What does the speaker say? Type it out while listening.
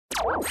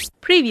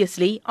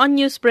Previously on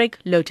Newsbreak,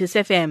 Lotus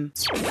FM.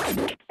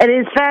 It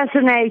is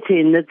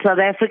fascinating that South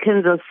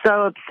Africans are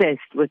so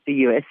obsessed with the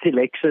U.S.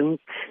 elections.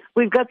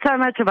 We've got so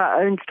much of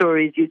our own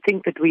stories. You'd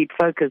think that we'd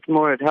focus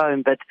more at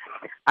home, but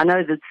I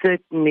know that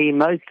certainly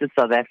most of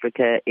South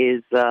Africa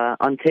is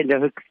on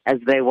tenterhooks as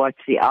they watch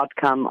the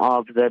outcome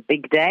of the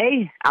big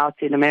day out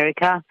in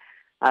America,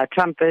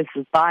 Trump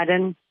versus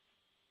Biden.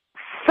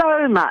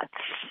 So much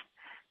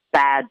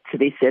bad to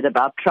be said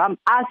about Trump.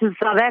 Us as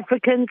South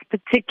Africans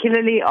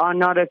particularly are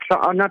not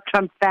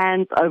Trump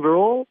fans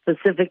overall,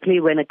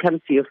 specifically when it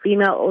comes to your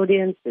female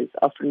audience. It's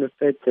often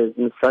referred to as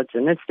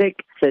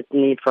misogynistic.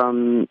 Certainly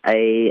from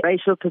a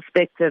racial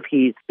perspective,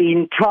 he's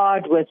been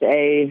tarred with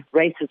a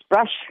racist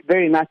brush,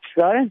 very much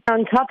so.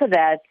 On top of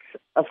that,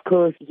 of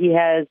course, he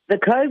has the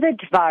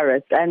COVID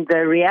virus and the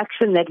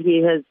reaction that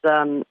he has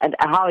and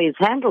how he's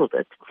handled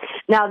it.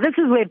 Now, this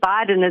is where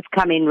Biden has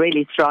come in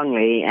really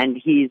strongly, and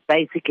he's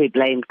basically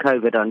blamed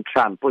COVID on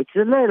Trump, which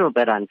is a little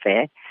bit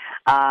unfair.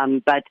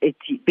 But it's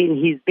been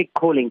his big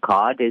calling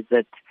card is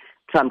that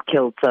Trump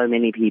killed so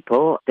many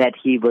people that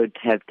he would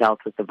have dealt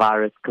with the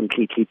virus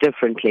completely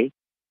differently.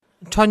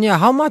 Tonya,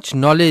 how much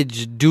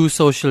knowledge do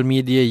social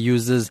media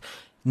users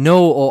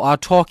know or are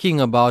talking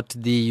about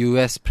the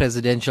U.S.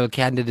 presidential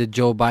candidate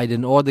Joe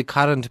Biden or the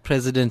current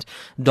president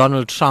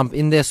Donald Trump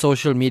in their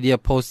social media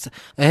posts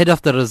ahead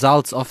of the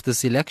results of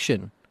this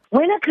election?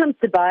 When it comes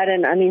to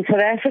Biden, I mean,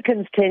 South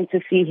Africans tend to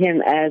see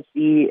him as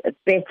the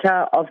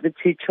better of the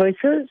two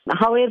choices.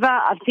 However,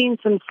 I've seen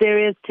some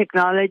serious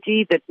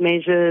technology that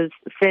measures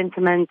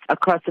sentiment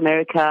across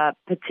America,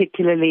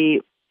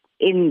 particularly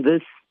in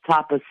this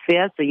type of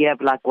sphere. So you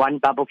have like one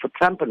bubble for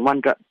Trump and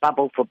one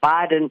bubble for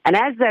Biden. And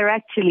as they're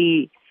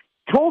actually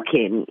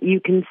talking,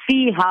 you can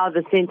see how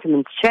the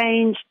sentiments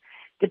change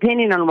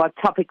depending on what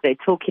topic they're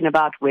talking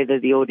about, whether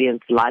the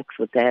audience likes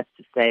what they have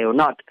to say or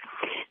not.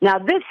 Now,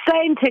 this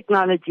same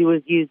technology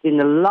was used in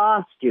the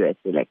last U.S.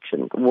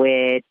 election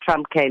where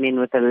Trump came in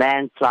with a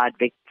landslide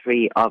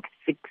victory of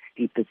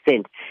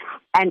 60%.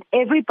 And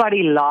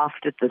everybody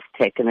laughed at this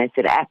tech and they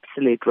said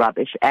absolute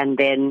rubbish. And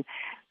then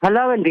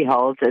hello and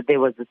behold, there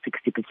was a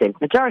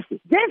 60% majority.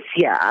 This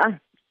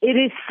year, it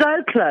is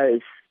so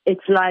close,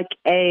 it's like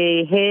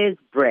a hair's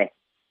breadth,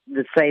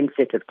 the same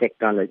set of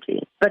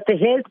technology. But the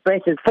hair's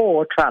breadth is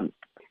for Trump.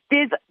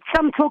 There's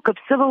some talk of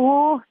civil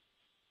war.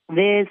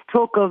 There's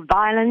talk of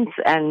violence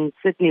and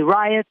certainly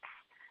riots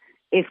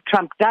if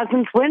Trump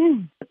doesn't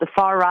win. The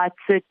far right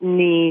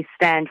certainly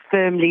stand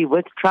firmly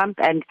with Trump.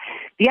 And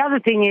the other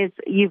thing is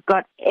you've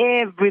got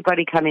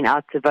everybody coming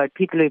out to vote,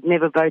 people who've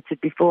never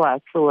voted before. I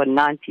saw a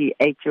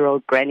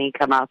 98-year-old granny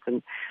come out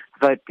and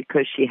vote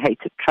because she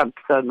hated Trump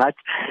so much.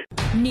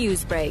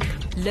 Newsbreak,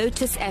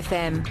 Lotus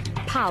FM,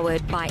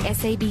 powered by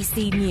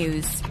SABC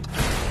News.